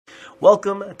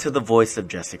Welcome to the Voice of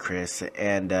Jesse Chris,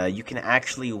 and you can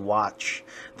actually watch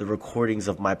the recordings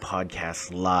of my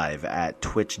podcast live at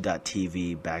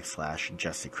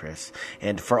twitch.tv/Jesse Chris.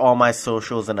 And for all my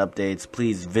socials and updates,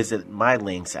 please visit my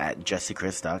links at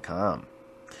jessechris.com.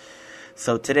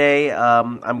 So today,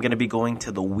 I'm going to be going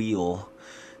to the wheel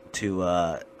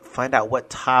to find out what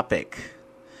topic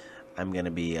I'm going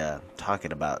to be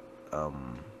talking about.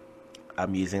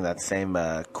 I'm using that same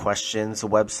questions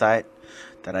website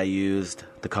that I used,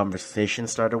 the Conversation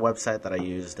Starter website that I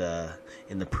used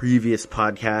in the previous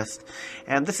podcast.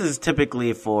 And this is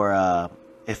typically for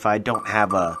if I don't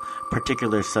have a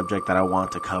particular subject that I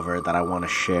want to cover, that I want to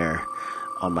share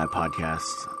on my podcast.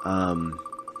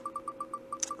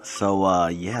 So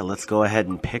let's go ahead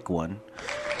and pick one.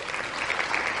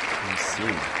 Let's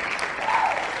see.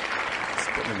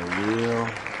 Spinning the wheel.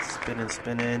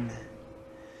 Spinning.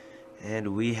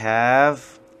 And we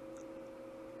have...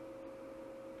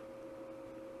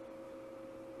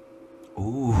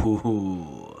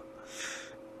 Ooh.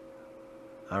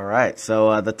 All right.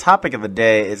 So the topic of the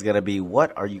day is going to be,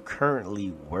 what are you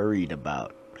currently worried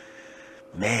about?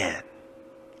 Man,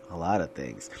 a lot of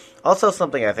things. Also,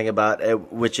 something I think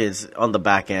about, which is on the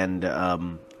back end,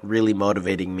 really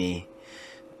motivating me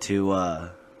to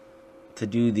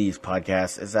do these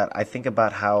podcasts, is that I think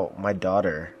about how my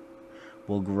daughter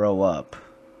will grow up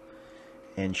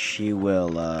and she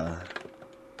will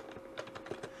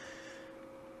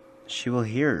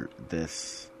hear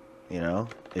this,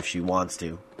 if she wants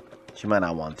to. She might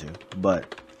not want to,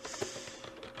 but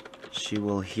she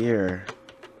will hear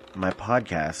my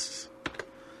podcasts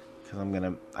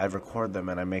because I record them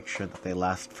and I make sure that they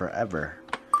last forever.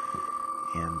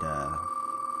 And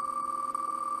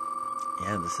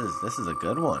this is a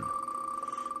good one.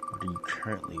 What are you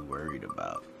currently worried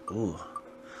about? Ooh,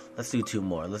 let's do two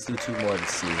more. Let's do two more to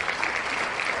see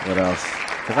what else.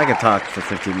 Because I could talk for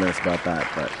 15 minutes about that,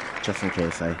 but just in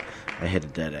case I hit a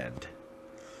dead end.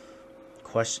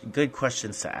 Good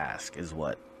questions to ask is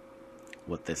what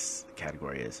this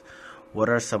category is. What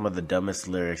are some of the dumbest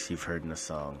lyrics you've heard in a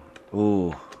song?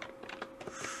 Ooh.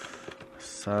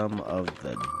 Some of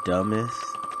the dumbest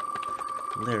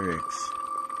lyrics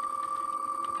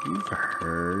you've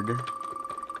heard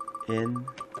in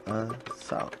a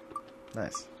song.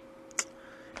 Nice.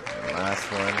 And the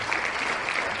last one.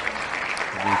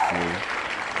 Briefly.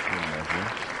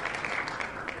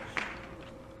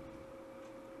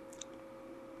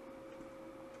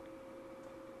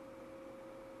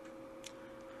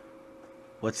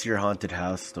 What's your haunted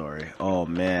house story? Oh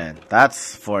man,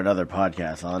 that's for another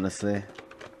podcast, honestly.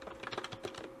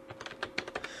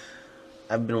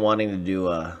 I've been wanting to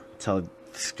do tell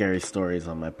scary stories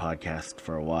on my podcast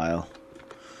for a while.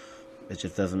 It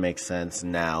just doesn't make sense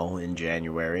now in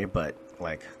January, but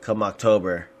like come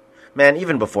October, man,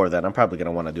 even before then, I'm probably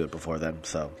gonna want to do it before then.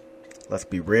 So let's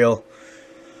be real.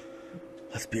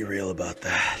 Let's be real about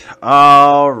that.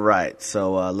 All right,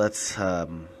 so let's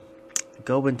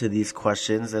go into these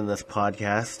questions in this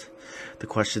podcast. The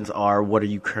questions are, what are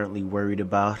you currently worried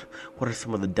about? What are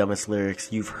some of the dumbest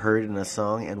lyrics you've heard in a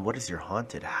song? And what is your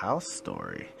haunted house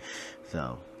story?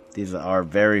 So these are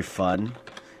very fun,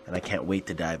 and I can't wait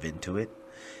to dive into it.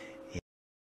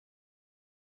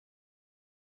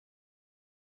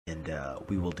 And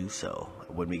we will do so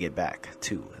when we get back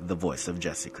to The Voice of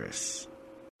Jesse Chris.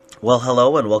 Well,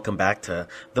 hello, and welcome back to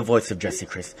The Voice of Jesse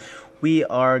Chris. We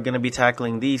are going to be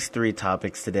tackling these three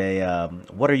topics today.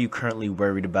 What are you currently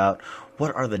worried about?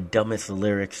 What are the dumbest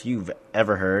lyrics you've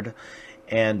ever heard?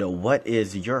 And what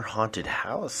is your haunted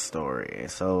house story?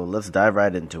 So let's dive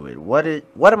right into it. What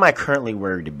am I currently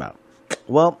worried about?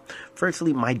 Well,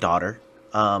 firstly, my daughter.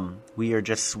 We are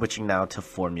just switching now to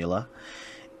formula,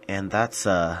 and that's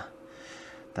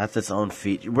its own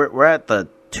feat. We're at the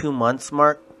 2 months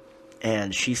mark,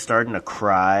 and she's starting to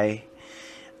cry.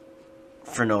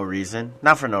 For no reason.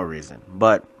 Not for no reason,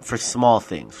 but for small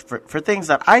things. For things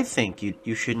that I think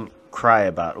you shouldn't cry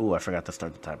about. Ooh, I forgot to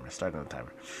start the timer. Starting the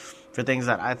timer. For things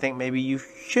that I think maybe you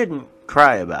shouldn't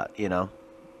cry about,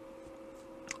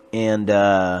 And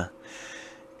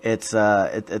it's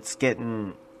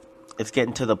getting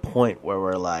to the point where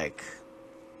we're like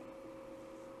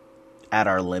at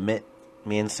our limit,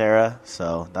 me and Sarah.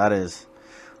 So that is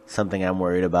something I'm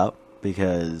worried about,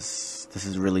 because this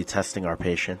is really testing our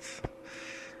patience.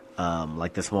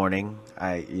 Like this morning,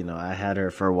 I had her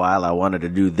for a while. I wanted to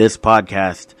do this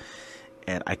podcast,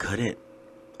 and I couldn't.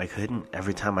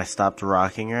 Every time I stopped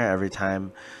rocking her, every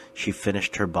time she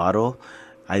finished her bottle,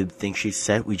 I think she's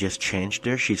set. We just changed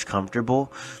her. She's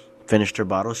comfortable. Finished her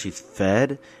bottle. She's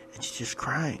fed, and she's just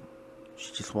crying.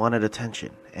 She just wanted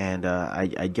attention, and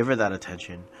I give her that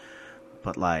attention.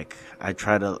 But like, I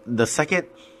try to, the second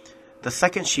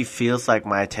she feels like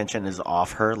my attention is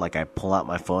off her, like I pull out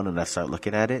my phone and I start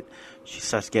looking at it, she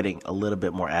starts getting a little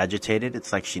bit more agitated.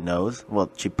 It's like she knows. Well,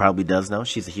 she probably does know.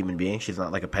 She's a human being. She's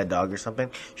not like a pet dog or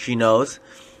something. She knows.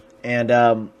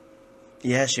 And,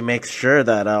 yeah, she makes sure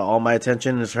that all my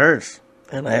attention is hers.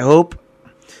 And I hope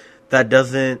that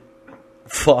doesn't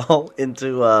fall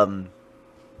into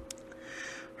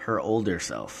her older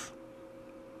self.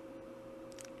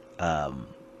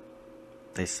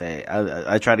 They say,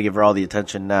 I try to give her all the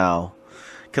attention now.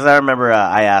 Because I remember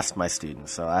I asked my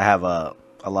students. So I have a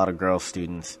lot of girl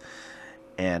students.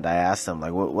 And I asked them,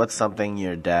 like, what's something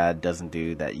your dad doesn't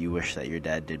do that you wish that your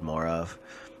dad did more of?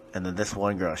 And then this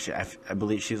one girl, I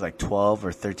believe she was like 12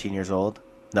 or 13 years old.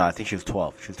 No, I think she was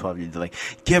 12. She was 12. You're like,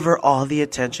 give her all the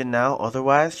attention now.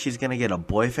 Otherwise, she's going to get a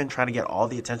boyfriend trying to get all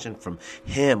the attention from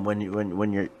him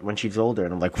when she's older.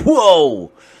 And I'm like,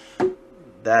 whoa!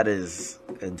 That is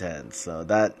intense. So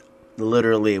that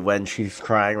literally, when she's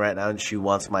crying right now and she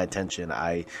wants my attention,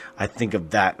 I think of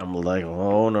that. And I'm like,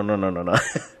 oh, no.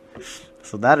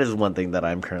 So that is one thing that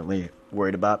I'm currently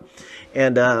worried about.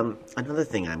 And another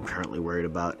thing I'm currently worried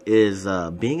about is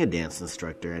being a dance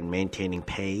instructor and maintaining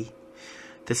pay.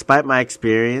 Despite my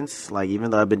experience, like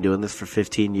even though I've been doing this for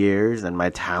 15 years and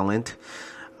my talent,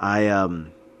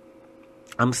 I'm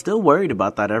still worried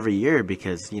about that every year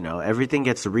because, you know, everything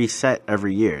gets reset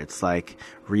every year. It's like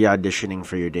re-auditioning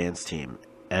for your dance team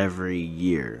every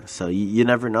year. So you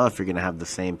never know if you're going to have the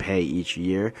same pay each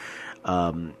year.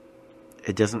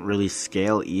 It doesn't really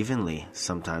scale evenly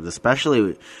sometimes,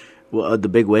 especially the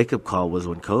big wake-up call was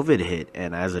when COVID hit.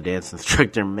 And as a dance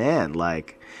instructor, man,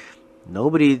 like it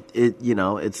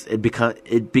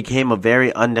became a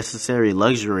very unnecessary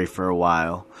luxury for a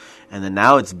while. And then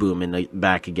now it's booming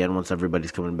back again once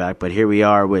everybody's coming back. But here we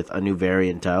are with a new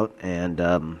variant out. And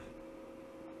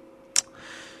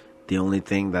the only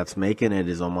thing that's making it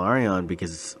is Omicron,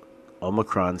 because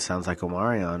Omicron sounds like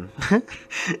Omarion.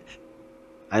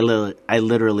 I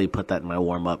literally put that in my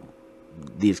warm-up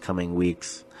these coming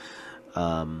weeks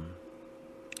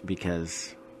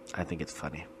because I think it's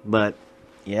funny. But,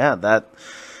 yeah,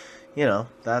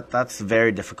 that's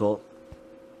very difficult.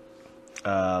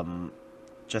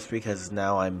 Just because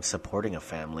now I'm supporting a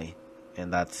family,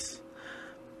 and that's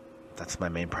my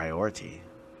main priority.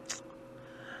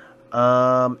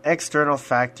 External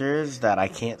factors that I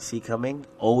can't see coming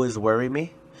always worry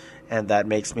me, and that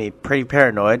makes me pretty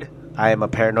paranoid. I am a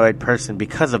paranoid person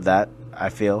because of that, I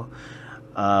feel.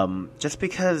 Just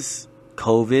because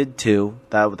COVID, too,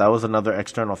 that was another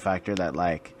external factor that,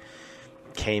 like,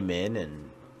 came in and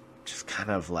just kind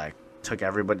of, like, took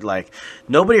everybody. Like,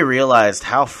 nobody realized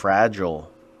how fragile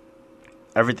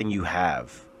everything you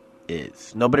have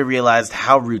is. Nobody realized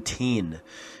how routine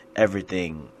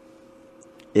everything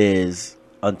is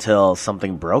until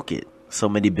something broke it. So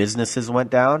many businesses went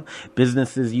down.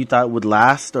 Businesses you thought would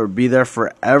last or be there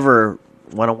forever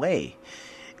went away.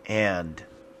 And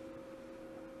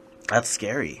that's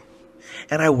scary.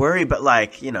 And I worry, but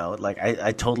like, you know, like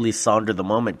I totally saunter the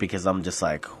moment because I'm just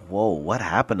like, whoa, what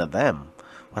happened to them?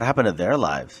 What happened to their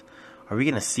lives? Are we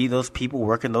going to see those people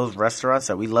working those restaurants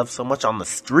that we love so much on the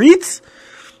streets?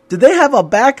 Did they have a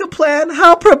backup plan?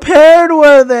 How prepared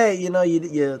were they? You know,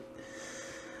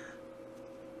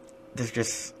 there's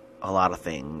just a lot of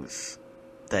things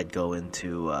that go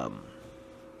into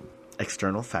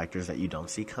external factors that you don't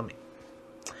see coming.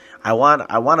 I want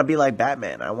to be like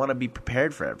Batman. I want to be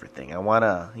prepared for everything. I want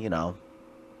to, you know,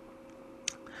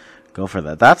 go for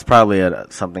that. That's probably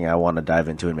something I want to dive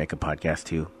into and make a podcast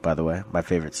too, by the way. My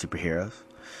favorite superheroes.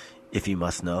 If you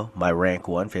must know, my rank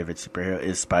 1 favorite superhero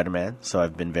is Spider-Man. So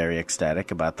I've been very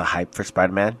ecstatic about the hype for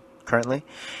Spider-Man currently.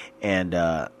 And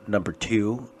number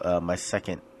 2, my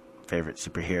second favorite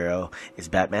superhero is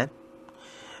Batman.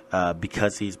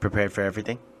 Because he's prepared for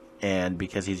everything. And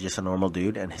because he's just a normal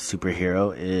dude. And his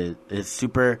superhero his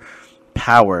super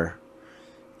power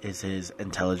is his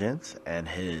intelligence and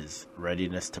his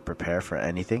readiness to prepare for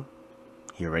anything.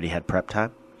 He already had prep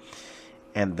time.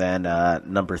 And then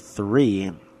number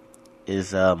 3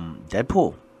 is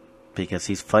Deadpool, because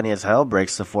he's funny as hell,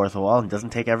 breaks the fourth wall, and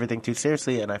doesn't take everything too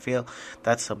seriously. And I feel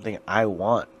that's something I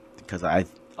want, because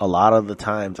a lot of the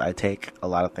times I take a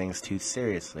lot of things too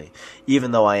seriously,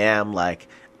 even though I am like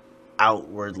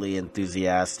outwardly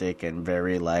enthusiastic and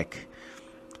very, like,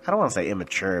 I don't want to say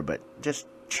immature, but just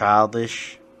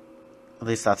childish. At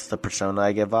least that's the persona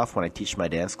I give off when I teach my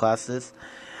dance classes.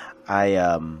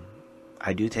 I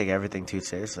do take everything too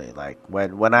seriously. Like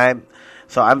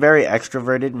I'm very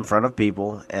extroverted in front of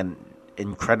people and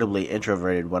incredibly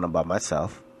introverted when I'm by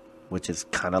myself, which is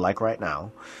kind of like right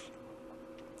now.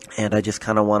 And I just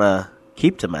kind of want to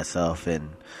keep to myself.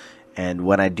 And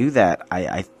when I do that,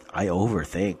 I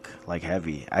overthink like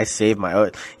heavy. I save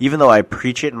even though I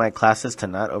preach it in my classes to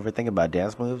not overthink about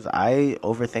dance moves, I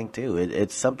overthink too.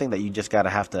 It's something that you just gotta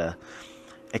have to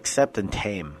accept and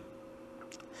tame,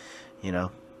 you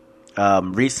know?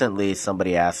 Recently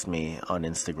somebody asked me on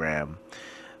Instagram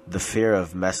the fear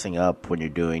of messing up when you're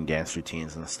doing dance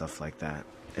routines and stuff like that.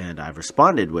 And I've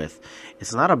responded with,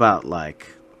 it's not about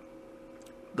like,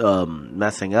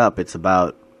 messing up. It's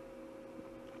about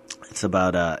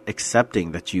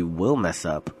accepting that you will mess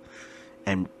up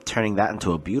and turning that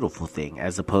into a beautiful thing,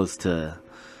 as opposed to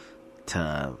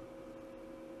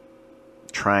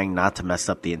trying not to mess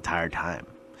up the entire time.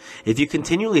 If you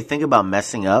continually think about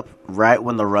messing up right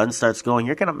when the run starts going,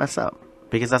 you're going to mess up,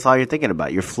 because that's all you're thinking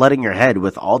about. You're flooding your head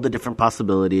with all the different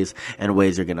possibilities and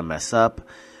ways you're going to mess up.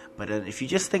 But if you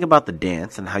just think about the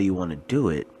dance and how you want to do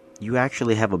it, you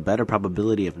actually have a better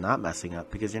probability of not messing up,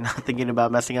 because you're not thinking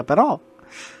about messing up at all.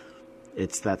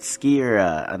 It's that skier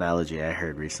analogy I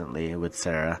heard recently with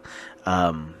Sarah.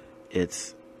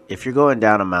 It's if you're going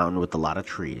down a mountain with a lot of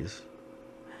trees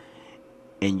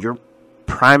and your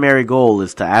primary goal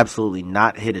is to absolutely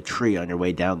not hit a tree on your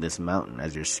way down this mountain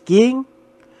as you're skiing,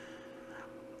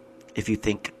 if you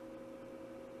think,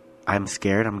 I'm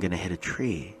scared I'm going to hit a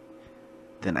tree,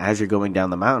 then as you're going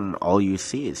down the mountain, all you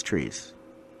see is trees.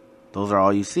 Those are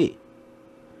all you see.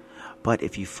 But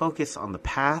if you focus on the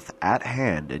path at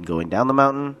hand and going down the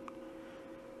mountain,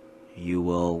 you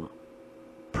will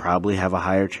probably have a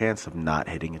higher chance of not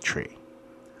hitting a tree.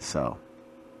 So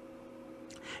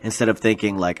instead of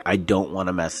thinking like, I don't want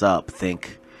to mess up,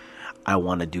 think, I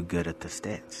want to do good at this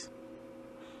dance.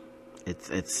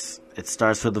 It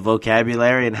starts with the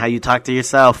vocabulary and how you talk to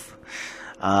yourself.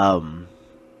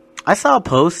 I saw a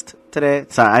post today.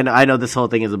 Sorry, I know this whole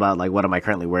thing is about like, what am I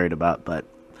currently worried about, but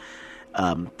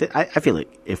I feel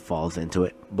like it falls into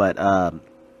it. But I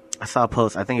saw a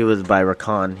post. I think it was by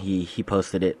Rakan. He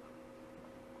posted it.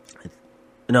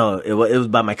 No, it was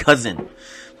by my cousin.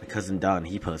 My cousin Don.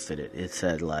 He posted it. It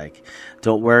said like,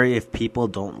 don't worry if people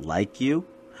don't like you.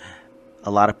 A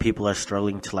lot of people are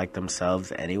struggling to like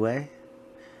themselves anyway.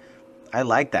 I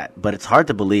like that, but it's hard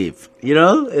to believe. You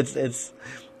know, it's as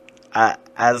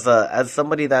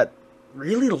somebody that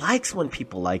really likes when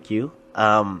people like you.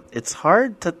 It's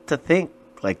hard to think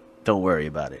like, don't worry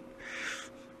about it.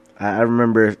 I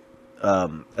remember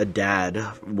a dad,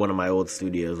 one of my old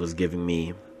studios, was giving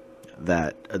me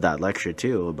that lecture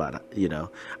too about, you know,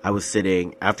 I was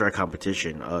sitting after a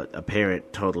competition, a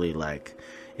parent totally like,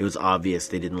 it was obvious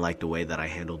they didn't like the way that I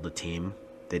handled the team.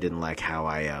 They didn't like how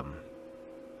I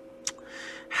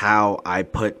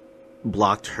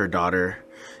blocked her daughter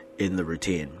in the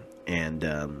routine. And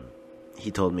he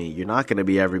told me, you're not going to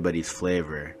be everybody's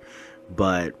flavor,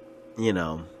 but, you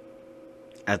know,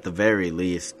 at the very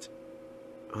least,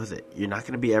 what was it? You're not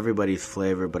going to be everybody's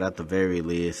flavor, but at the very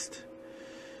least,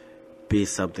 be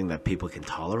something that people can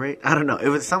tolerate. I don't know. It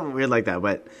was something weird like that,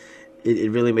 but it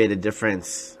really made a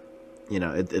difference. You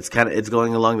know, it's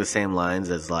going along the same lines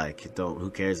as like, who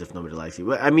cares if nobody likes you?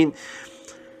 But I mean,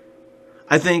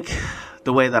 I think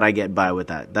the way that I get by with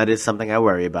that is something I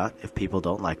worry about if people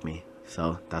don't like me.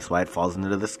 So that's why it falls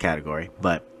into this category.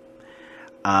 But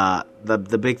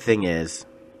the big thing is,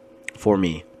 for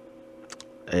me,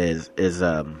 is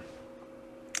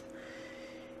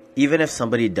even if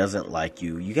somebody doesn't like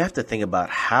you, you have to think about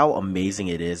how amazing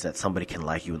it is that somebody can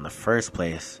like you in the first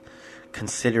place,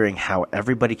 considering how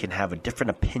everybody can have a different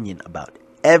opinion about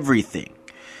everything.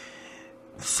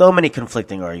 So many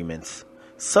conflicting arguments,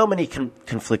 so many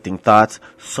conflicting thoughts,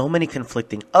 so many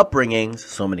conflicting upbringings,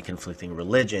 so many conflicting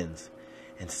religions,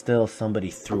 and still somebody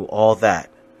through all that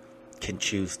can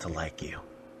choose to like you.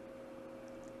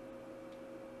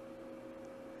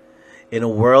 In a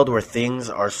world where things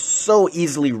are so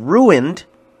easily ruined,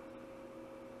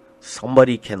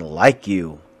 somebody can like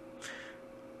you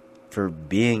for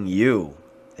being you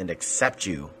and accept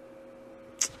you.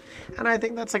 And I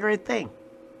think that's a great thing.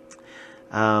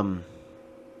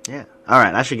 Yeah. All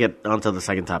right, I should get on to the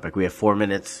second topic. We have 4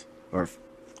 minutes, or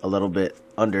a little bit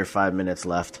under 5 minutes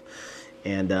left.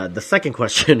 And the second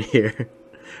question here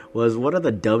was, what are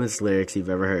the dumbest lyrics you've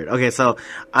ever heard? Okay, so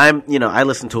I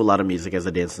listen to a lot of music as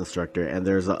a dance instructor, and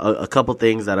there's a couple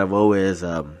things that have always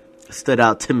stood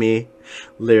out to me,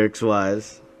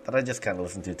 lyrics-wise, that I just kind of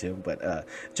listen to too. But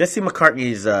Jesse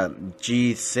McCartney's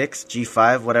G6,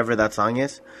 G5, whatever that song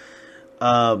is,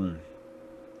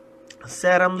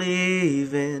 said I'm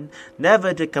leaving,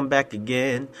 never to come back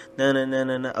again.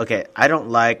 No. Okay, I don't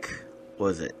like, what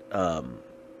was it?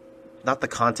 Not the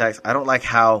context. I don't like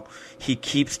how he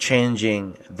keeps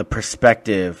changing the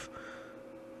perspective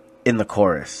in the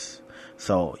chorus.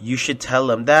 So you should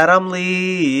tell him that I'm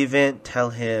leaving.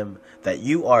 Tell him that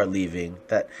you are leaving.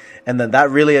 And then that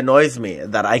really annoys me.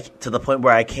 To the point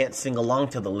where I can't sing along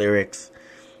to the lyrics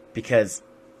because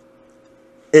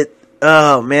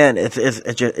oh man,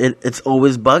 it's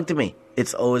always bugged me.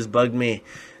 It's always bugged me.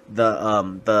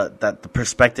 That the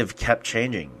perspective kept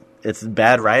changing. It's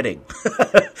bad writing.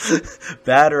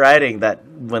 Bad writing that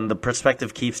when the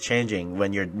perspective keeps changing,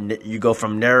 when you go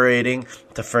from narrating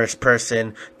to first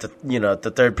person to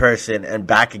to third person and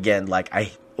back again. Like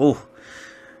I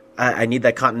need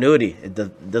that continuity. It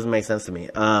doesn't make sense to me.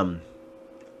 In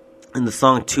the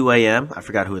song 2 a.m., I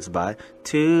forgot who it's by.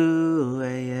 2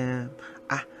 a.m.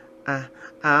 I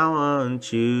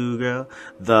want you, girl.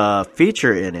 The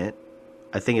feature in it,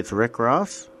 I think it's Rick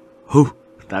Ross. Who?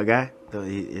 That guy?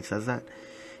 It says that.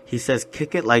 He says,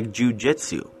 kick it like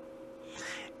jujitsu.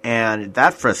 And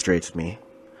that frustrates me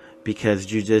because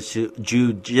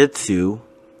jujitsu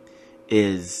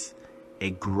is a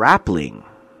grappling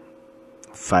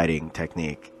fighting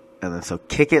technique. And then so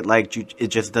kick it like it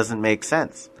just doesn't make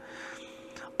sense.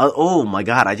 Oh my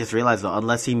God, I just realized though,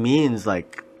 unless he means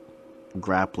like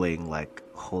grappling, like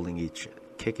holding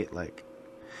kick it like.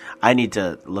 I need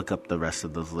to look up the rest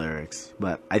of those lyrics,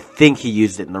 but I think he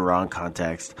used it in the wrong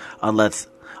context. Unless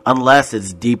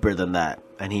it's deeper than that,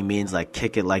 and he means like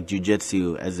kick it like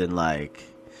jujitsu, as in like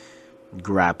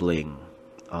grappling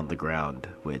on the ground,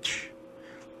 which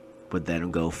would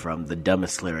then go from the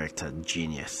dumbest lyric to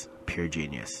genius, pure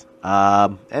genius.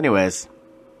 Anyways,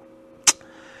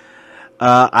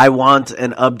 I want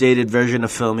an updated version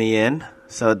of "Fill Me In."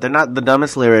 So they're not the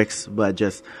dumbest lyrics, but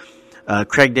just.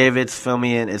 Craig David's "Fill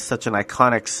Me In" is such an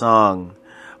iconic song,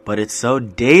 but it's so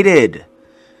dated.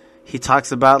 He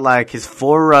talks about like his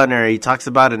Forerunner. He talks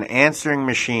about an answering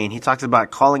machine. He talks about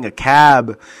calling a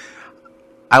cab.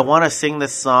 I want to sing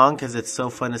this song because it's so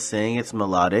fun to sing. It's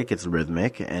melodic, it's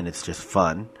rhythmic, and it's just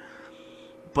fun.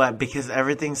 But because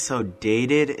everything's so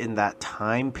dated in that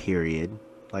time period,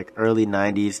 like early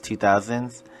 90s,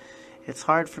 2000s, it's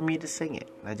hard for me to sing it.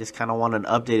 I just kind of want an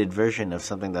updated version of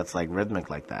something that's like rhythmic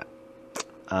like that.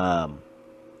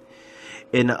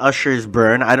 In Usher's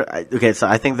 "Burn," so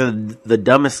I think the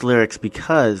dumbest lyrics,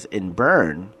 because in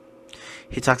 "Burn,"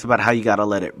 he talks about how you gotta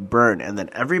let it burn, and then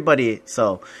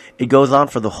so it goes on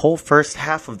for the whole first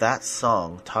half of that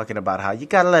song, talking about how you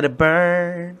gotta let it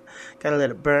burn, gotta let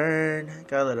it burn,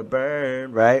 gotta let it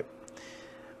burn, right?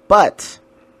 But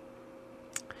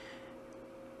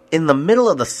in the middle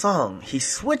of the song, he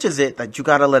switches it that you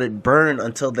gotta let it burn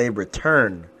until they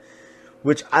return.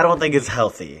 Which I don't think is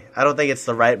healthy. I don't think it's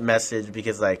the right message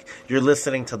because, like, you're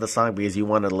listening to the song because you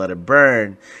want to let it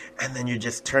burn, and then you're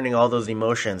just turning all those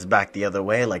emotions back the other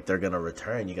way, like they're gonna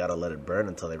return. You gotta let it burn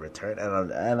until they return.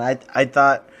 And I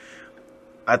thought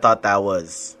that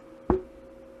was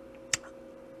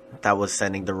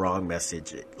sending the wrong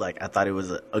message. Like, I thought it was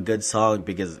a good song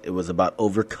because it was about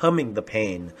overcoming the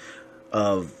pain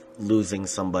of losing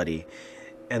somebody.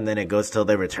 And then it goes till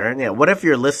they return. Yeah. What if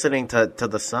you're listening to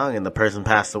the song and the person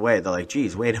passed away? They're like,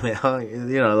 geez, wait a minute.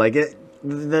 Like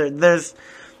there's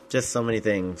just so many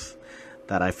things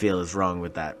that I feel is wrong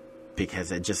with that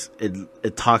because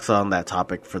it talks on that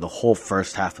topic for the whole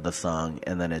first half of the song.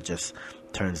 And then it just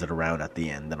turns it around at the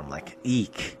end. And I'm like,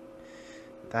 eek.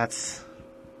 That's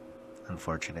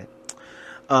unfortunate.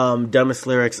 Dumbest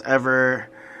lyrics ever.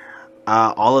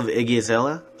 All of Iggy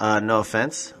Azalea, no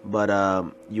offense, but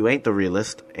you ain't the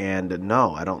realist, and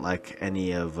no, I don't like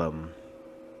any of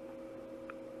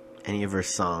her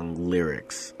song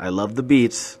lyrics. I love the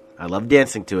beats, I love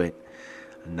dancing to it.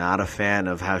 I'm not a fan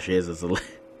of how she is as a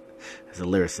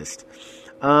lyricist.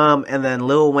 And then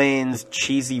Lil Wayne's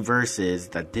cheesy verses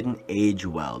that didn't age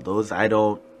well.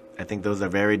 I think those are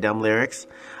very dumb lyrics.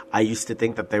 I used to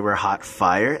think that they were hot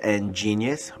fire and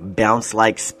genius. Bounce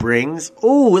like springs.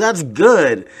 Ooh, that's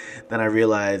good. Then I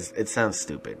realized it sounds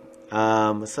stupid.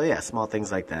 So yeah, small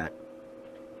things like that.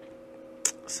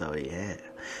 So yeah,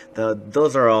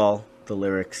 those are all the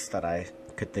lyrics that I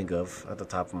could think of at the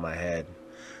top of my head.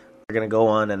 We're going to go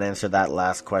on and answer that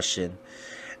last question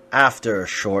after a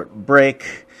short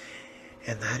break.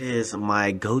 And that is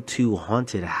my go-to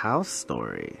haunted house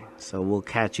story. So we'll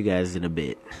catch you guys in a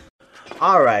bit.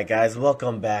 Alright guys,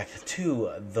 welcome back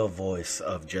to The Voice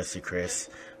of Jesse Chris.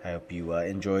 I hope you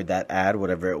enjoyed that ad,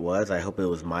 whatever it was. I hope it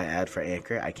was my ad for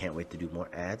Anchor. I can't wait to do more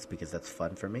ads because that's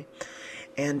fun for me.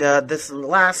 And this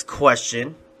last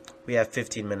question, we have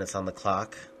 15 minutes on the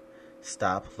clock.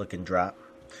 Stop, look, and drop.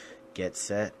 Get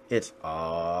set. It's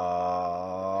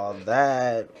all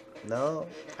that. No,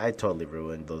 I totally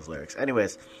ruined those lyrics.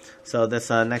 Anyways, so this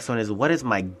next one is, what is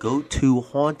my go-to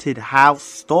haunted house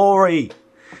story?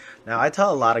 Now, I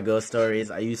tell a lot of ghost stories.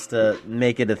 I used to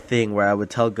make it a thing where I would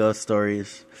tell ghost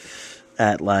stories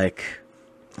at, like,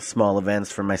 small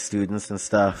events for my students and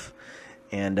stuff.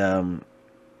 And,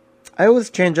 I always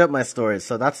change up my stories.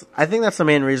 So I think that's the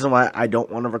main reason why I don't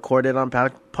want to record it on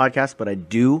podcast, but I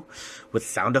do with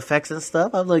sound effects and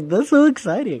stuff. I'm like, that's so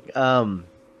exciting.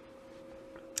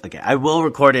 Okay, I will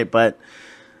record it, but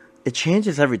it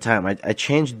changes every time. I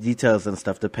change details and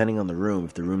stuff depending on the room.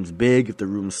 If the room's big, if the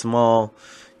room's small,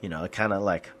 I kind of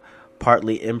like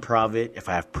partly improv it. If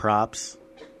I have props,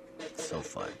 it's so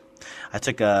fun. I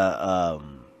took a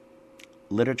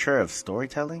literature of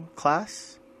storytelling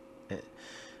class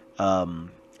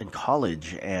in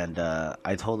college, and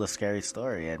I told a scary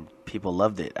story, and people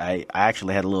loved it. I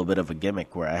actually had a little bit of a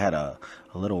gimmick where I had a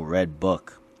little red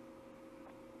book,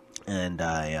 and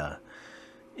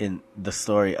in the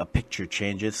story, a picture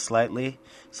changes slightly.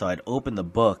 So I'd open the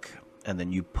book, and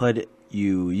then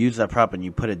you use that prop and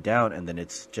you put it down, and then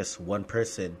it's just one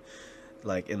person,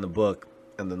 like, in the book.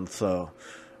 And then so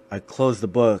I close the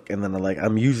book, and then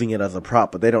I'm using it as a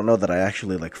prop, but they don't know that I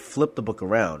actually flip the book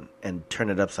around and turn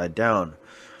it upside down.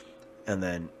 And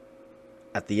then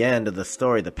at the end of the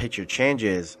story, the picture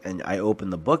changes, and I open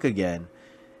the book again,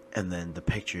 and then the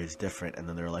picture is different, and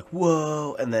then they're like,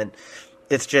 whoa. And then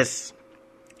it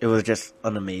was just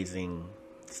an amazing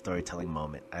storytelling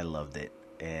moment. I loved it,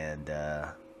 and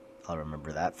I'll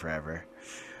remember that forever.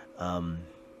 I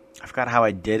forgot how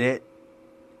I did it.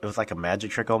 It was like a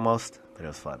magic trick almost, but it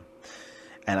was fun.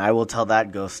 And I will tell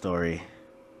that ghost story.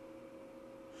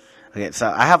 Okay,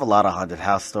 so I have a lot of haunted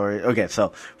house stories. Okay,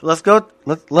 so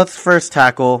let's first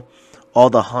tackle all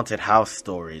the haunted house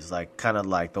stories, kind of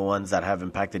like the ones that have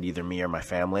impacted either me or my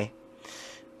family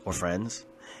or friends.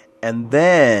 And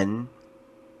then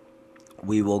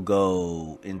we will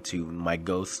go into my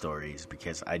ghost stories,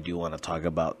 because I do want to talk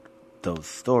about those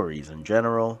stories in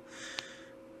general.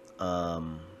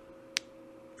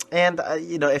 And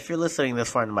if you're listening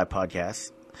this far into my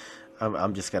podcast,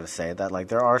 I'm just going to say that,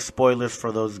 there are spoilers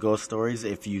for those ghost stories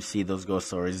if you see those ghost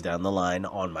stories down the line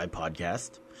on my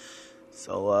podcast.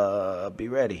 So, be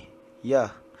ready. Yeah.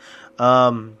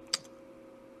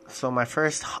 So my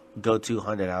first go-to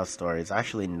haunted house story is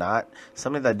actually not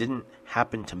something that didn't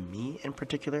happen to me in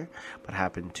particular, but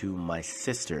happened to my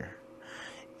sister.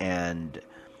 And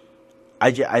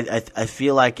I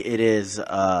feel like it is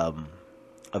a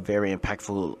very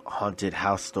impactful haunted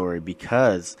house story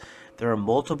because there are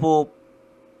multiple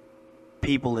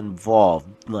people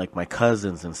involved, like my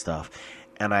cousins and stuff.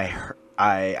 And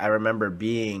I remember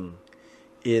being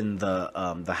in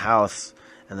the house,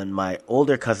 and then my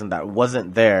older cousin that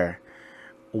wasn't there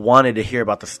wanted to hear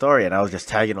about the story, and I was just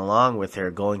tagging along with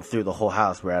her, going through the whole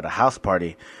house. We're at a house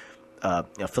party,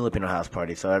 a Filipino house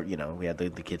party, so we had the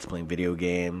kids playing video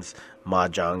games,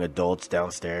 mahjong, adults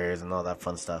downstairs, and all that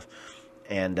fun stuff.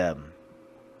 And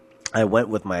I went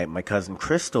with my cousin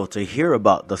Crystal to hear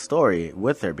about the story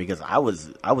with her because I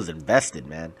was invested,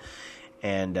 man.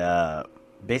 And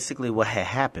basically what had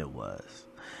happened was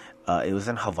it was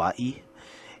in Hawaii,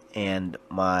 and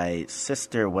my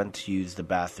sister went to use the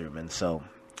bathroom. And so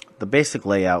the basic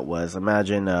layout was,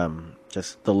 imagine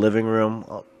just the living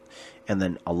room and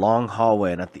then a long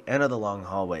hallway, and at the end of the long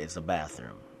hallway is the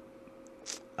bathroom.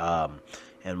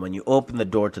 And when you open the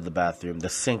door to the bathroom, the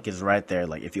sink is right there.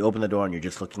 Like, if you open the door and you're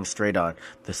just looking straight on,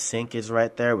 the sink is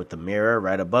right there with the mirror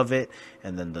right above it,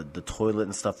 and then the toilet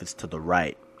and stuff is to the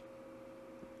right.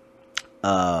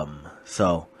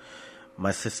 So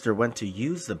my sister went to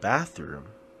use the bathroom,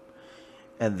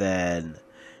 and then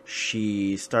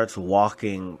she starts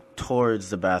walking towards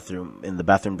the bathroom, and the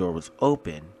bathroom door was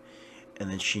open,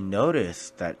 and then she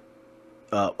noticed that,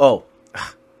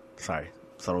 sorry,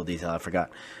 subtle detail, I forgot.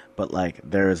 But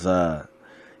there's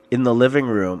in the living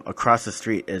room across the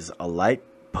street is a light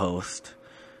post,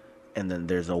 and then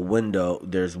there's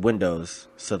windows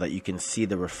so that you can see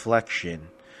the reflection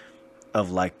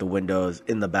of the windows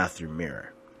in the bathroom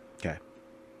mirror. Okay.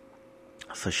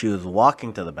 So she was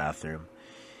walking to the bathroom,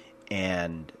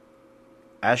 and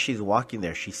as she's walking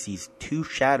there, she sees two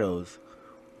shadows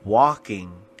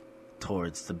walking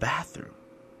towards the bathroom.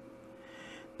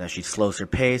 Now she slows her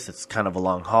pace. It's kind of a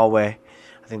long hallway.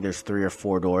 I think there's 3 or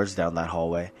 4 doors down that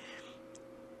hallway.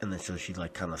 And then so she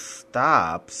kind of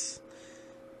stops.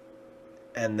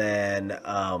 And then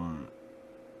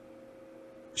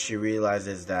she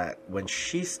realizes that when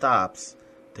she stops,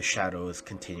 the shadow is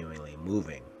continually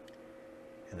moving.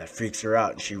 And that freaks her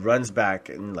out. And she runs back,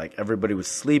 and everybody was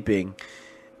sleeping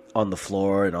on the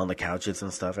floor and on the couches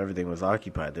and stuff. Everything was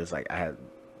occupied. There's I had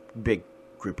a big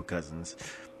group of cousins.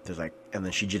 There's and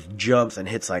then she just jumps and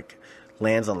hits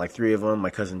lands on 3 of them,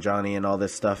 my cousin Johnny and all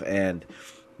this stuff, and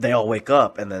they all wake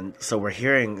up, and then so we're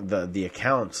hearing the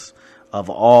accounts of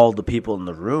all the people in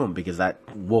the room, because that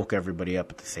woke everybody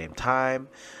up at the same time.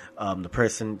 The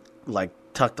person like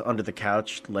tucked under the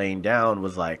couch, laying down,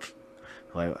 was like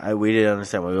we didn't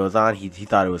understand what was on. He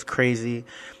thought it was crazy,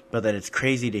 but then it's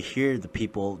crazy to hear the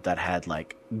people that had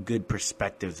like good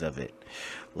perspectives of it,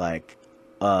 like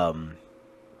when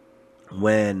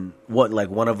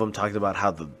one of them talked about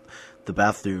how the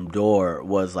bathroom door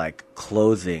was like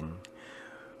closing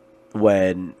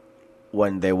when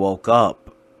they woke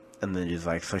up, and then just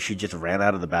like, so she just ran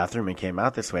out of the bathroom and came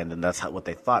out this way, and then that's what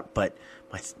they thought. But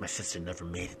my sister never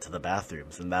made it to the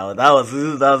bathrooms, and that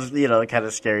was you know, kind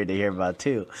of scary to hear about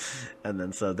too. And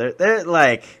then so they're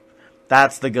like,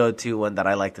 that's the go-to one that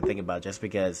I like to think about, just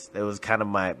because it was kind of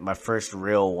my first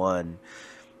real one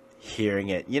hearing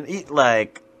it. You know,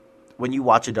 like when you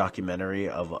watch a documentary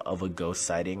of a ghost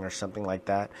sighting or something like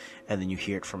that, and then you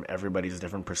hear it from everybody's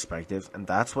different perspectives, and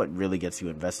that's what really gets you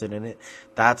invested in it.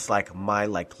 That's like my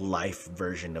like life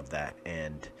version of that,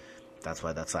 and that's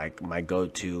why that's like my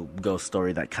go-to ghost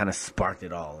story that kind of sparked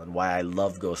it all, and why I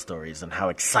love ghost stories, and how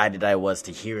excited I was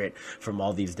to hear it from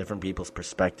all these different people's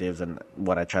perspectives, and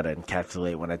what I try to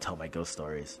encapsulate when I tell my ghost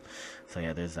stories. So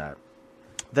yeah, there's that.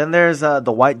 Then there's the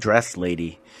white dress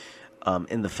lady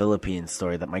in the Philippines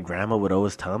story that my grandma would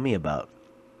always tell me about.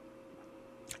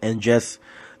 And just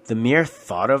the mere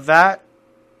thought of that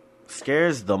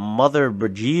scares the mother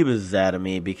bejeebus out of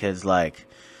me, because like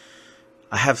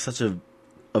I have such a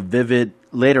vivid,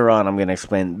 later on I'm going to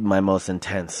explain my most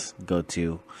intense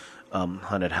go-to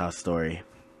haunted house story.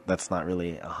 That's not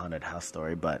really a haunted house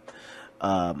story, but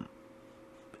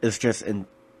it's just a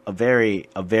very,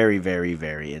 very,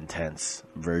 very intense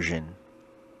version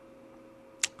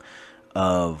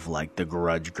of like the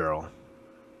Grudge girl,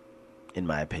 in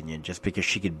my opinion, just because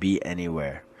she could be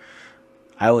anywhere.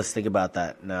 I always think about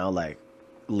that now, like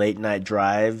late night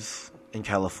drives in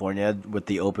California with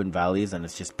the open valleys, and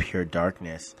it's just pure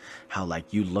darkness. How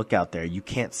like you look out there, you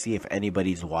can't see if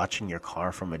anybody's watching your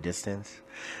car from a distance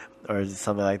or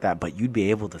something like that, but you'd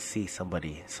be able to see some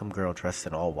girl dressed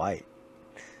in all white,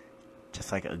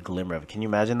 just like a glimmer of it. Can you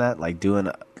imagine that? Like doing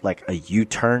like a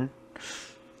U-turn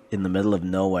in the middle of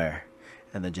nowhere,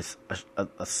 and then just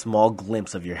a small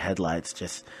glimpse of your headlights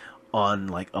just on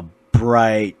like a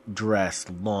bright dress,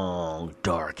 long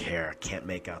dark hair. Can't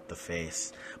make out the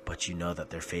face, but you know that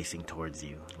they're facing towards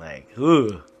you. Like,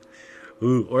 ooh.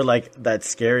 Or like that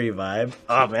scary vibe.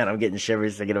 Oh man, I'm getting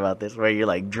shivers thinking about this, where you're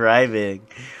like driving,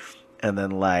 and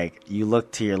then like you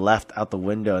look to your left out the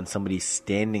window, and somebody's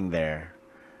standing there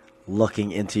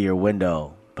looking into your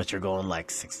window, but you're going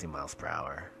like 60 miles per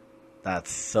hour.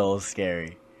 That's so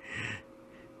scary.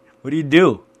 What do you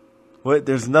do?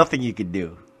 There's nothing you can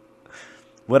do.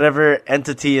 Whatever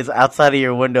entity is outside of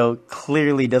your window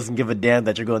clearly doesn't give a damn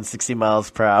that you're going 60 miles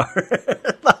per hour.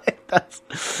 Like, that's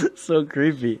so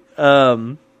creepy.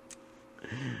 But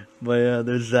yeah,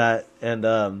 there's that.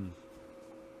 And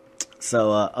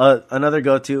so another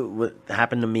go-to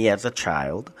happened to me as a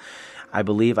child. I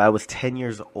believe I was 10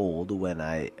 years old when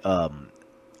I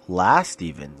last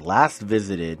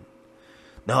visited.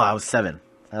 No, I was 7.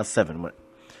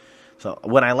 So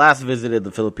when I last visited the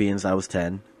Philippines, I was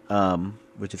 10,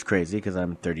 which is crazy because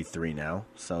I'm 33 now.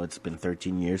 So it's been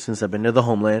 13 years since I've been to the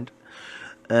homeland.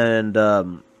 And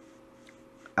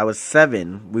I was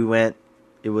 7. We went,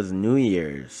 it was New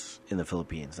Year's in the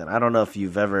Philippines. And I don't know if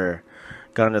you've ever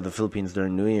gone to the Philippines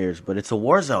during New Year's, but it's a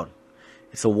war zone.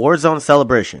 It's a war zone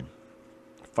celebration.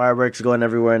 Fireworks going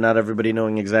everywhere, not everybody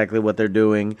knowing exactly what they're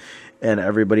doing. And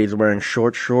everybody's wearing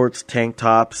short shorts, tank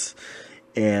tops,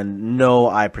 and no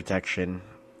eye protection,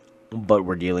 but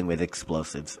we're dealing with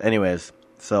explosives. Anyways,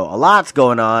 so a lot's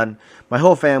going on. My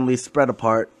whole family's spread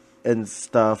apart and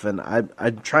stuff, and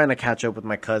I'm trying to catch up with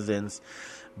my cousins,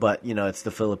 but you know, it's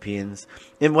the Philippines.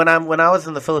 And when I was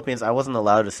in the Philippines, I wasn't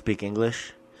allowed to speak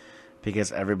English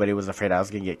because everybody was afraid I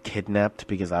was going to get kidnapped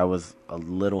because I was a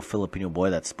little Filipino boy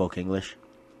that spoke English.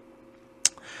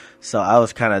 So I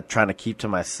was kind of trying to keep to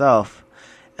myself.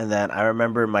 And then I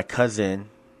remember my cousin,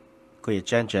 Kuya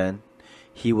Chen Chen,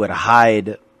 he would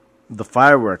hide the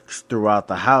fireworks throughout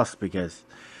the house because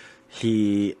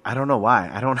I don't know why.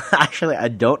 I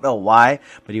don't know why,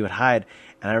 but he would hide.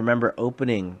 And I remember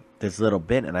opening this little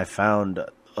bin, and I found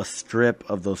a strip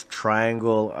of those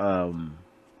triangle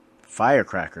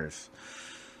firecrackers,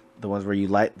 the ones where you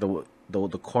light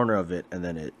the corner of it, and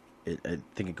then it I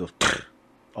think it goes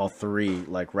all three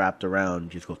like wrapped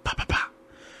around, just goes pa pa pa,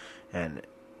 and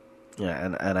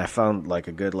yeah, and I found like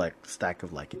a good like stack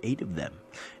of like 8 of them,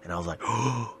 and I was like,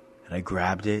 oh, and I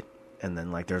grabbed it, and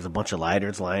then like there's a bunch of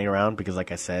lighters lying around because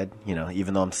like I said, you know,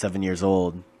 even though I'm 7 years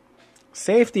old,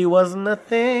 Safety wasn't a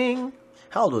thing.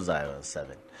 How old was I? I was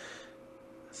 7.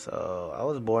 So I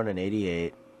was born in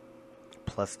 88.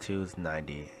 Plus 2 is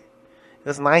 90. It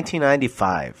was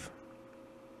 1995.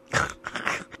 God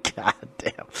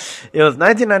damn. It was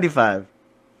 1995.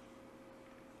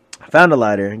 I found a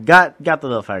lighter, got the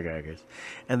little firecrackers.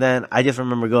 And then I just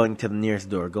remember going to the nearest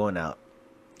door, going out,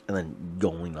 and then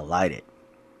going to light it.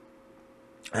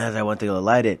 And as I went to go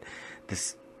light it,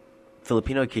 this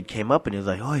Filipino kid came up and he was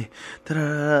like, "Oi,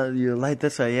 you light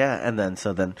this way, yeah?" And then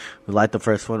we light the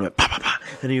first one, went pa pa pa,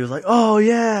 and he was like, "Oh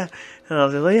yeah," and I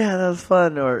was like, "Yeah, that was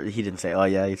fun." Or he didn't say, "Oh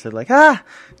yeah," he said like, "Ah,"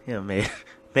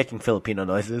 making Filipino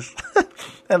noises,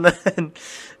 and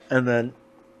then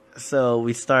so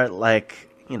we start lighting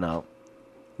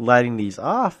these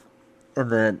off, and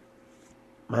then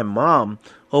my mom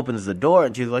opens the door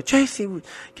and she's like, "JC,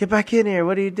 get back in here!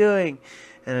 What are you doing?"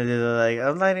 And they're like,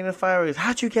 "I'm lighting the fireworks.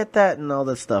 How'd you get that?" And all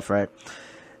this stuff, right?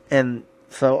 And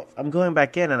so I'm going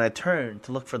back in, and I turned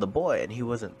to look for the boy, and he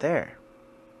wasn't there.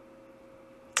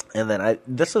 And then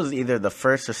this was either the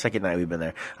first or second night we've been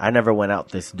there. I never went out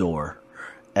this door,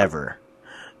 ever,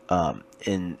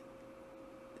 in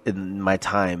my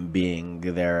time being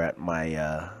there at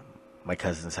my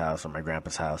cousin's house or my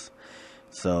grandpa's house.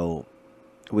 So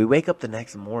we wake up the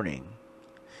next morning.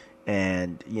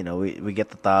 And, we get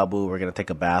the tabu. We're going to take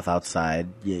a bath outside.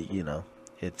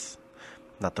 It's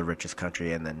not the richest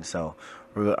country. And then so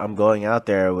I'm going out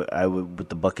there with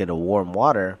the bucket of warm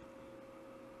water.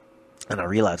 And I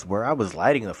realized where I was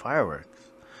lighting the fireworks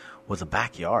was a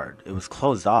backyard. It was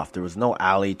closed off. There was no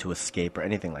alley to escape or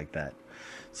anything like that.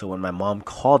 So when my mom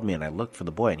called me and I looked for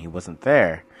the boy and he wasn't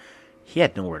there, he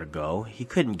had nowhere to go. He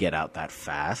couldn't get out that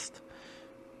fast.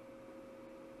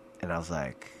 And I was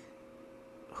like,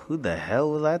 who the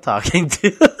hell was I talking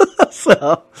to?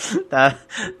 So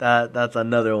that's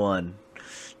another one.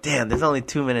 Damn, there's only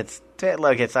 2 minutes.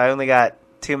 Look, I only got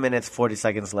 2 minutes 40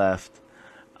 seconds left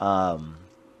to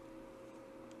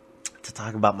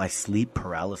talk about my sleep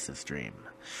paralysis dream.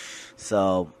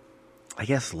 So I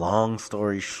guess long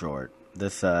story short,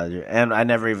 this and I'm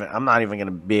not even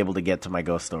gonna be able to get to my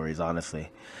ghost stories, honestly.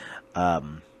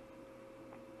 But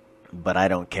I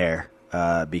don't care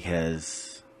because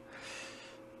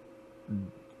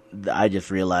I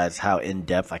just realized how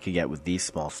in-depth I could get with these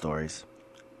small stories.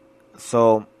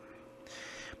 So,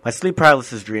 my sleep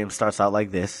paralysis dream starts out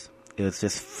like this. It was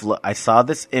just, I saw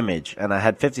this image, and I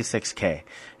had 56K,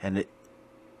 and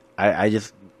I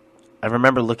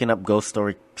remember looking up ghost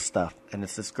story stuff, and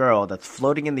it's this girl that's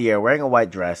floating in the air, wearing a white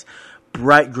dress,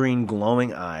 bright green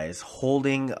glowing eyes,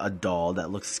 holding a doll that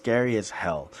looks scary as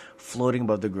hell, floating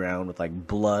above the ground with like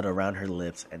blood around her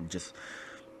lips, and just,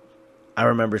 I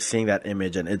remember seeing that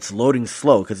image, and it's loading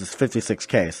slow because it's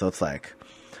 56K, so it's like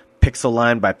pixel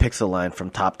line by pixel line from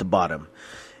top to bottom.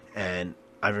 And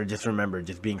I just remember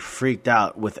just being freaked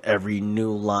out with every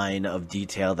new line of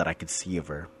detail that I could see of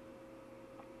her.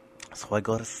 So I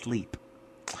go to sleep.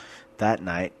 That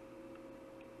night,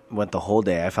 went the whole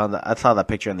day. I saw that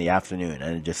picture in the afternoon,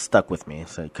 and it just stuck with me.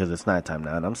 So because it's nighttime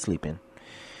now, and I'm sleeping,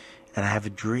 and I have a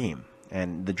dream.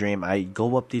 And the dream, I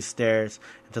go up these stairs,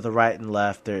 and to the right and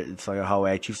left, it's like a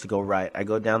hallway. I choose to go right. I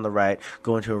go down the right,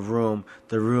 go into a room.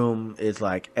 The room is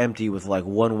like empty with like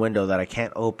one window that I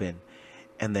can't open.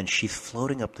 And then she's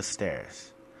floating up the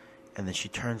stairs. And then she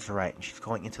turns to the right, and she's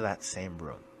going into that same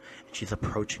room. And she's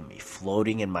approaching me,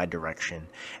 floating in my direction.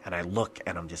 And I look,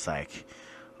 and I'm just like,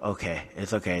 okay,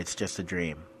 it's just a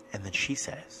dream. And then she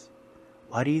says,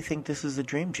 "Why do you think this is a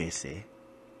dream, JC?"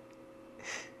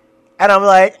 And I'm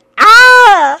like,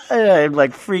 ah! And I'm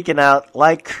like freaking out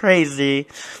like crazy.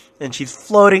 And she's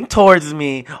floating towards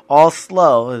me all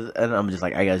slow. And I'm just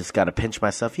like, I just got to pinch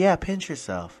myself. Yeah, pinch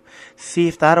yourself. See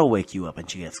if that'll wake you up. And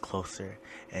she gets closer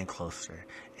and closer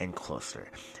and closer.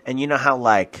 And you know how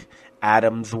like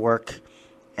atoms work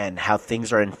and how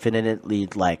things are infinitely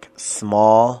like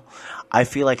small? I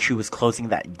feel like she was closing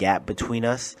that gap between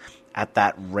us at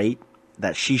that rate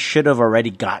that she should have already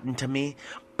gotten to me.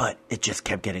 But it just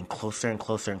kept getting closer and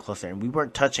closer and closer. And we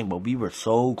weren't touching, but we were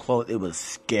so close. It was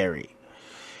scary.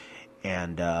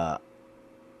 And I'm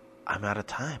out of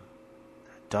time.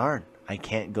 Darn. I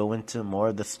can't go into more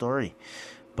of the story.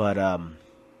 But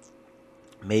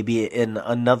maybe in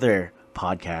another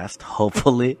podcast,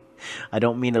 hopefully. I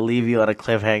don't mean to leave you on a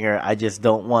cliffhanger. I just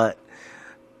don't want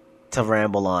to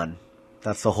ramble on.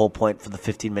 That's the whole point for the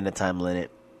 15-minute time limit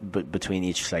between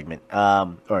each segment.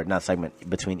 Or not segment,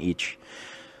 between each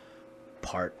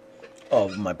part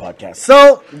of my podcast.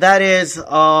 So that is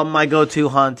my go-to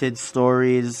haunted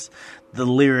stories, the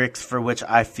lyrics for which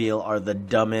I feel are the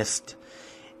dumbest,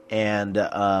 and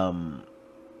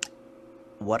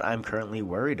what I'm currently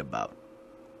worried about.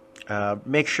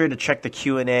 Make sure to check the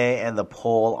Q&A and the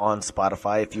poll on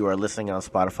Spotify. If you are listening on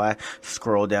Spotify,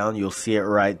 scroll down. You'll see it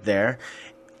right there.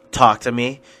 Talk to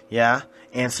me. Yeah.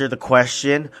 Answer the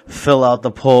question. Fill out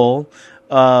the poll.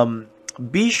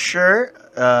 Be sure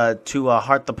to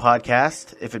heart the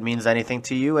podcast if it means anything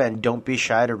to you, and don't be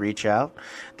shy to reach out.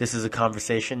 This is a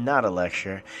conversation, not a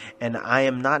lecture, and I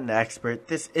am not an expert.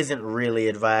 This isn't really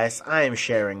advice. I am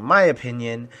sharing my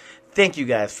opinion. Thank you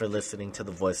guys for listening to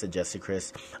The Voice of Jesse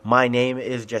Chris. My name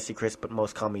is Jesse Chris, but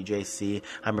most call me JC.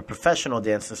 I'm a professional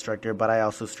dance instructor, but I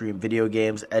also stream video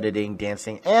games, editing,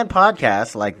 dancing, and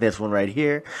podcasts like this one right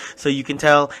here. So you can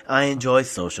tell I enjoy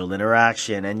social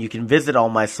interaction, and you can visit all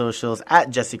my socials at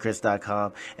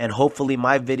jessechris.com, and hopefully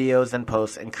my videos and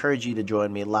posts encourage you to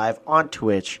join me live on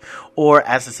Twitch or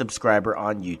as a subscriber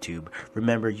on YouTube.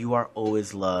 Remember, you are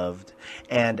always loved,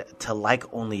 and to like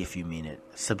only if you mean it.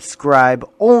 Subscribe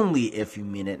only if you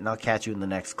mean it, and I'll catch you in the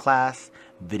next class,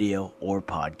 video, or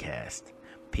podcast.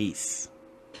 Peace.